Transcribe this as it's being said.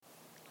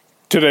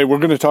Today we're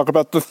going to talk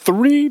about the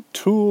 3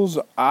 tools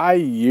I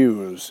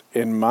use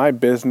in my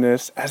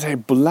business as a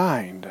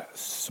blind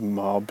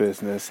small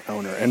business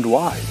owner and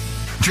why.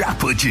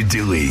 Drop what you're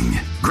doing,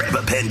 grab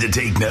a pen to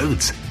take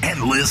notes,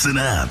 and listen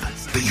up.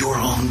 The Your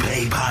Own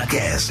Pay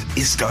podcast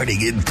is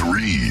starting in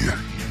 3,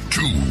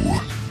 2,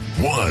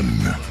 1.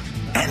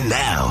 And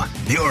now,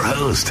 your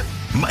host,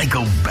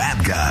 Michael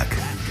Babcock.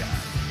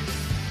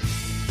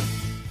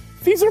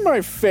 These are my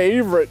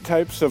favorite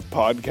types of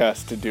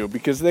podcasts to do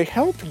because they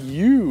help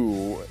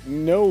you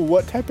know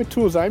what type of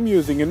tools I'm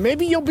using, and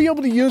maybe you'll be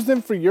able to use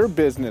them for your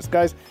business.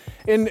 Guys,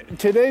 in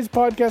today's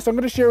podcast, I'm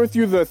going to share with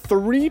you the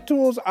 3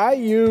 tools I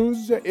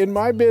use in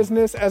my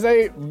business as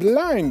a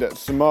blind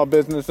small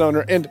business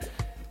owner. And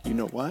you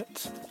know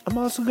what? I'm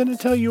also going to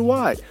tell you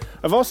why.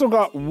 I've also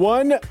got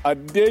one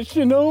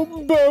additional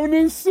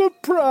bonus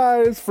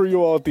surprise for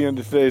you all at the end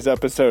of today's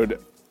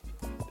episode.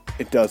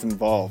 It does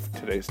involve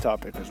today's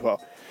topic as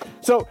well.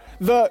 So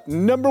the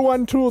number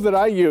one tool that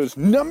I use,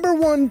 number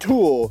one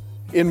tool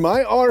in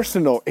my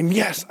arsenal, and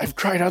yes, I've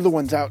tried other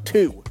ones out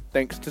too,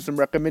 thanks to some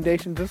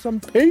recommendations of some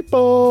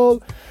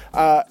people.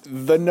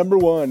 The number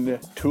one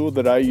tool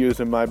that I use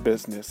in my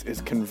business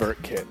is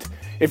ConvertKit.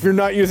 If you're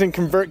not using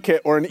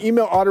ConvertKit or an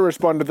email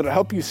autoresponder that'll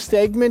help you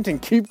segment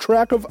and keep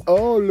track of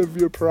all of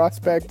your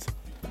prospects,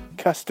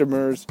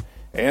 customers,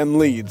 and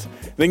leads,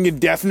 then you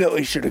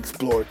definitely should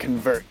explore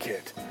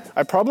ConvertKit.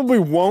 I probably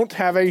won't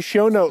have a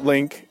show note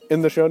link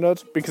in the show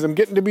notes because I'm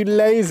getting to be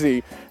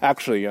lazy.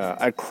 Actually,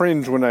 I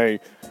cringe when I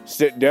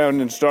sit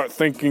down and start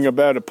thinking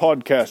about a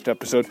podcast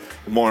episode.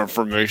 More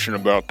information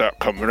about that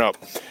coming up.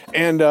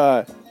 And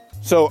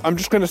so I'm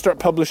just going to start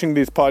publishing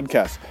these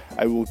podcasts.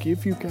 I will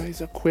give you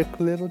guys a quick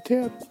little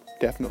tip.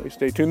 Definitely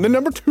stay tuned. The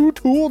number 2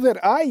 tool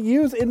that I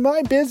use in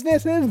my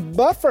business is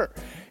Buffer.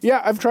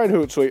 Yeah, I've tried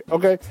Hootsuite,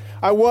 okay?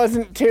 I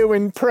wasn't too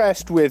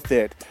impressed with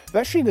it.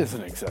 That shit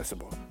isn't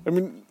accessible. I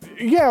mean,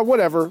 yeah,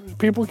 whatever.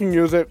 People can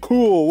use it.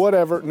 Cool,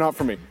 whatever. Not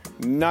for me.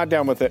 Not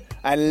down with it.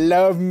 I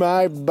love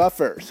my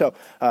Buffer. So,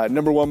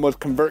 number 1 was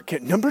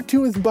ConvertKit. Number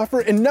 2 is Buffer.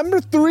 And number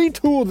 3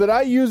 tool that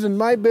I use in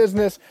my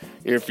business,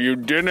 if you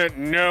didn't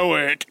know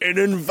it, it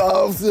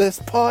involves this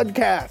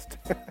podcast.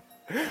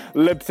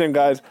 Libsyn,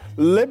 guys.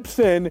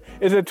 Libsyn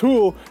is a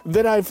tool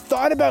that I've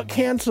thought about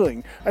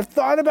canceling. I've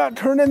thought about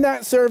turning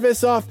that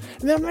service off.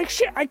 And then I'm like,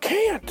 shit, I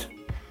can't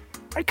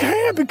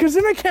because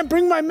then I can't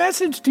bring my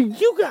message to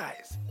you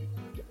guys.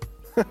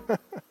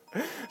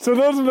 So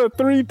those are the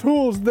 3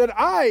 tools that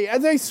I,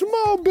 as a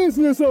small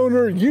business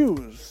owner,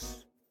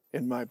 use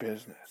in my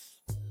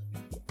business.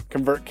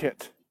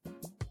 ConvertKit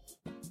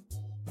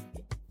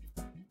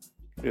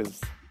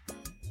is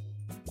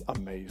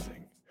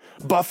amazing.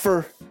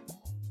 Buffer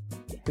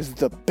is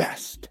the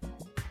best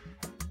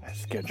at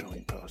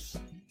scheduling posts.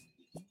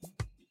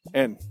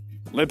 And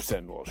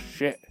Libsyn, well,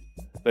 shit.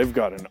 They've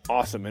got an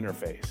awesome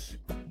interface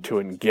to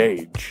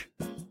engage.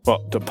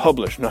 Well, to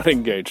publish, not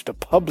engage, to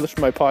publish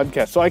my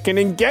podcast so I can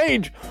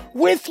engage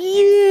with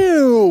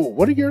you.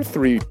 What are your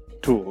 3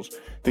 tools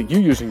that you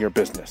use in your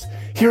business?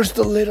 Here's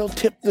the little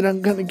tip that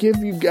I'm going to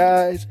give you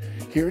guys.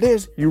 Here it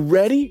is. You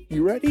ready?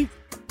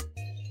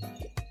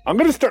 I'm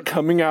going to start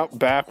coming out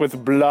back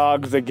with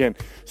blogs again.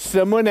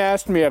 Someone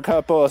asked me, a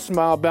couple of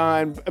small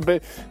blind,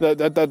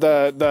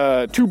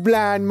 the 2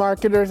 blind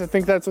marketers, I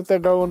think that's what they're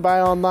going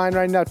by online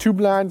right now, 2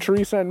 blind,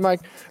 Teresa and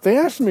Mike. They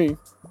asked me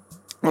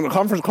on a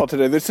conference call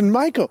today, they said,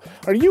 Michael,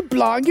 are you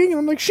blogging? And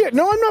I'm like, shit,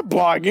 no, I'm not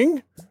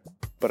blogging.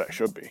 But I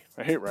should be.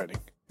 I hate writing.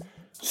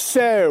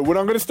 So what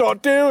I'm going to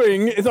start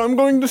doing is I'm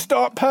going to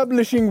start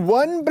publishing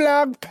 1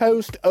 blog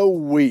post a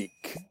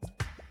week.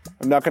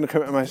 I'm not going to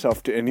commit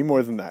myself to any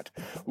more than that.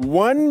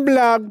 1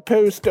 blog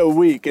post a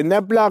week. And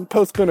that blog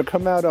post's going to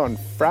come out on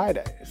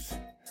Fridays.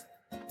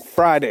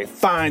 Friday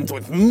Finds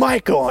with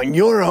Michael on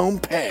Your Own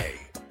Pay.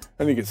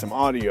 I need to get some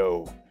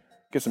audio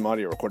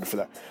recorded for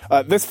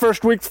that. This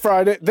first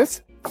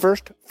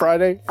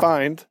Friday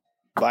Find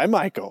by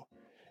Michael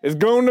is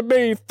going to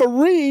be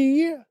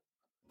 3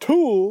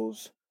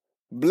 tools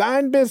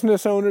blind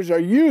business owners are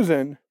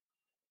using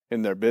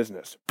in their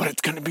business. But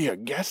it's going to be a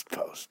guest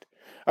post.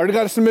 I already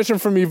got a submission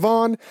from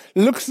Yvonne.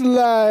 Looks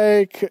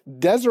like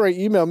Desiree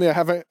emailed me.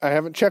 I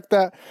haven't checked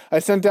that. I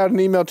sent out an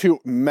email to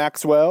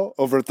Maxwell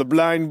over at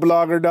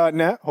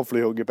theblindblogger.net.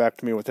 Hopefully he'll get back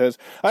to me with his.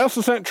 I also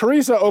sent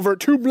Teresa over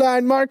at 2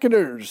 Blind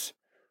Marketers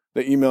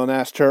the email and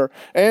asked her.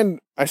 And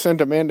I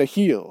sent Amanda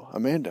Heel.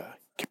 Amanda,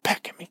 get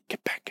back at me. I'm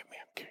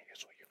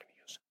curious what you're going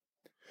to use.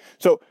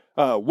 So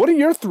what are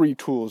your 3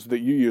 tools that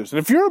you use? And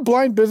if you're a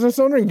blind business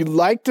owner and you'd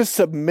like to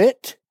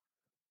submit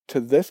to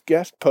this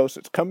guest post,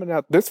 it's coming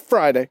out this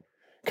Friday.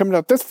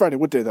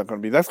 What day is that going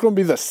to be? That's going to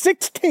be the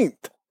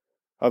 16th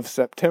of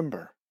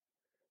September.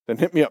 Then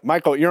hit me up,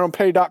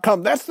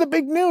 Michael@yourownpay.com. That's the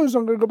big news.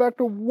 I'm going to go back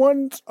to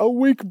once a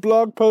week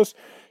blog posts.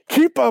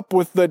 Keep up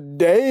with the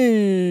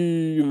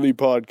daily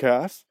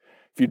podcast.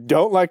 If you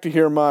don't like to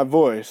hear my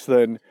voice,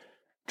 then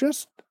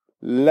just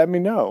let me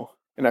know.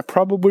 And I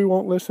probably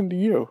won't listen to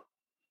you.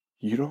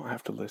 You don't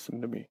have to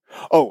listen to me.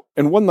 Oh,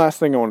 and one last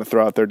thing I want to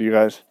throw out there to you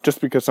guys, just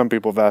because some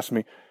people have asked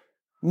me,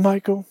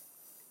 Michael,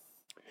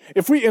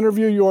 if we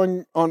interview you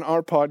on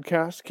our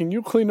podcast, can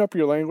you clean up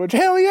your language?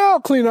 Hell yeah, I'll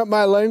clean up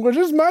my language.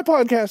 This is my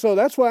podcast, so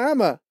that's why I'm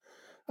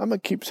gonna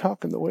keep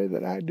talking the way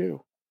that I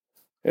do.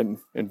 And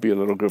be a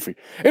little goofy.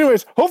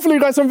 Anyways, hopefully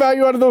you got some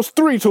value out of those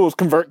 3 tools: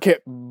 ConvertKit,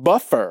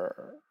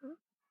 Buffer,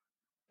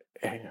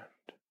 and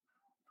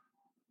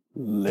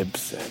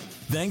Libsyn.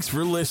 Thanks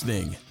for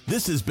listening.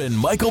 This has been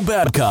Michael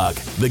Babcock,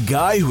 the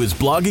guy who is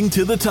blogging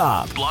to the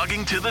top.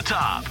 Blogging to the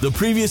top. The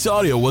previous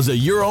audio was a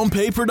Your Own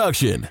Pay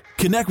production.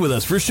 Connect with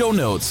us for show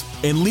notes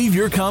and leave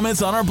your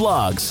comments on our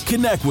blogs.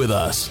 Connect with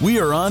us. We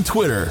are on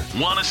Twitter.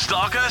 Want to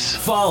stalk us?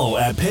 Follow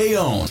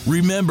 @PayOwn.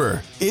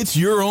 Remember, it's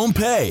your own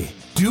pay.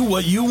 Do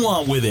what you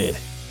want with it.